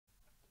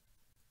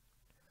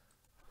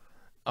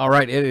All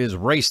right, it is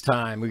race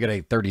time. We got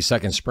a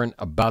 30-second sprint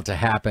about to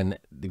happen.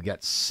 We've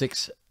got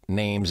 6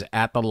 names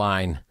at the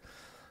line.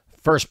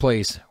 First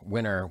place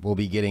winner will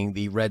be getting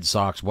the Red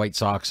Sox, White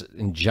Sox,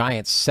 and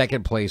Giants.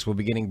 Second place will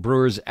be getting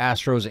Brewers,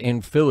 Astros,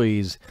 and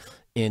Phillies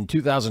in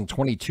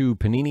 2022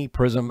 Panini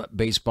Prizm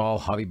Baseball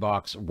Hobby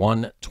Box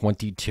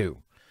 122.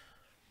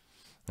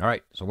 All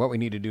right, so what we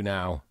need to do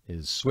now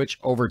is switch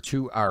over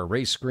to our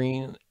race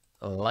screen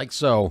like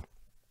so.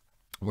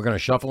 We're going to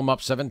shuffle them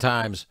up 7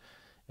 times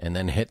and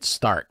then hit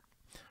start.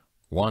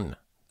 1,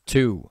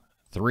 2,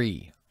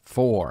 3,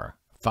 4,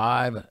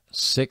 5,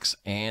 6,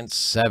 and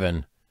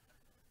 7.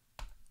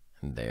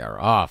 And they are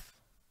off.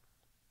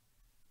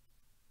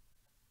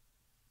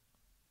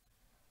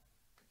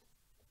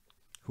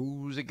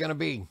 Who's it going to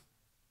be?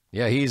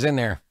 Yeah, he's in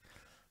there.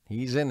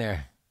 He's in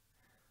there.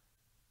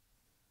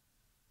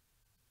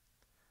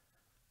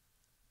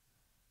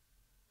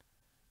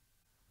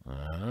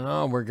 I don't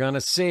know. We're going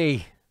to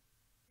see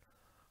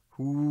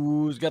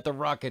who's got the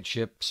rocket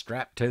ship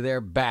strapped to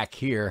their back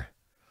here.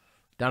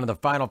 Down to the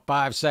final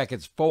 5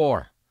 seconds.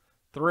 4,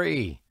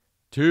 3,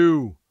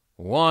 2,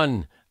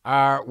 1.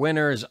 Our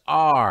winners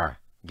are,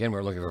 again,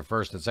 we're looking for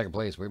first and second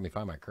place. Where let me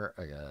find my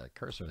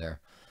cursor there.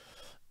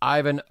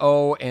 Ivan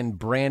O and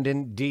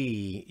Brandon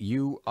D.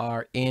 You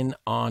are in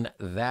on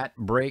that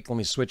break. Let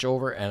me switch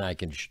over and I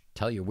can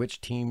tell you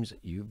which teams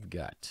you've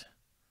got.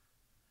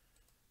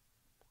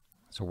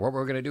 So what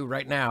we're going to do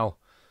right now,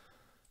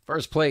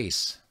 first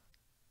place,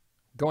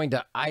 going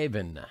to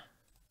Ivan.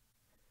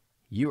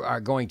 You are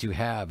going to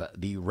have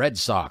the Red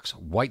Sox,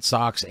 White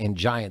Sox, and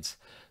Giants.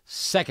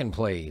 Second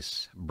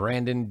place,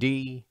 Brandon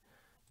D.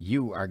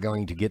 You are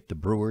going to get the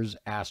Brewers,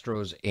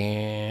 Astros,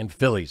 and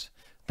Phillies.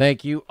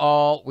 Thank you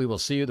all. We will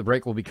see you. The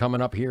break will be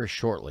coming up here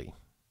shortly.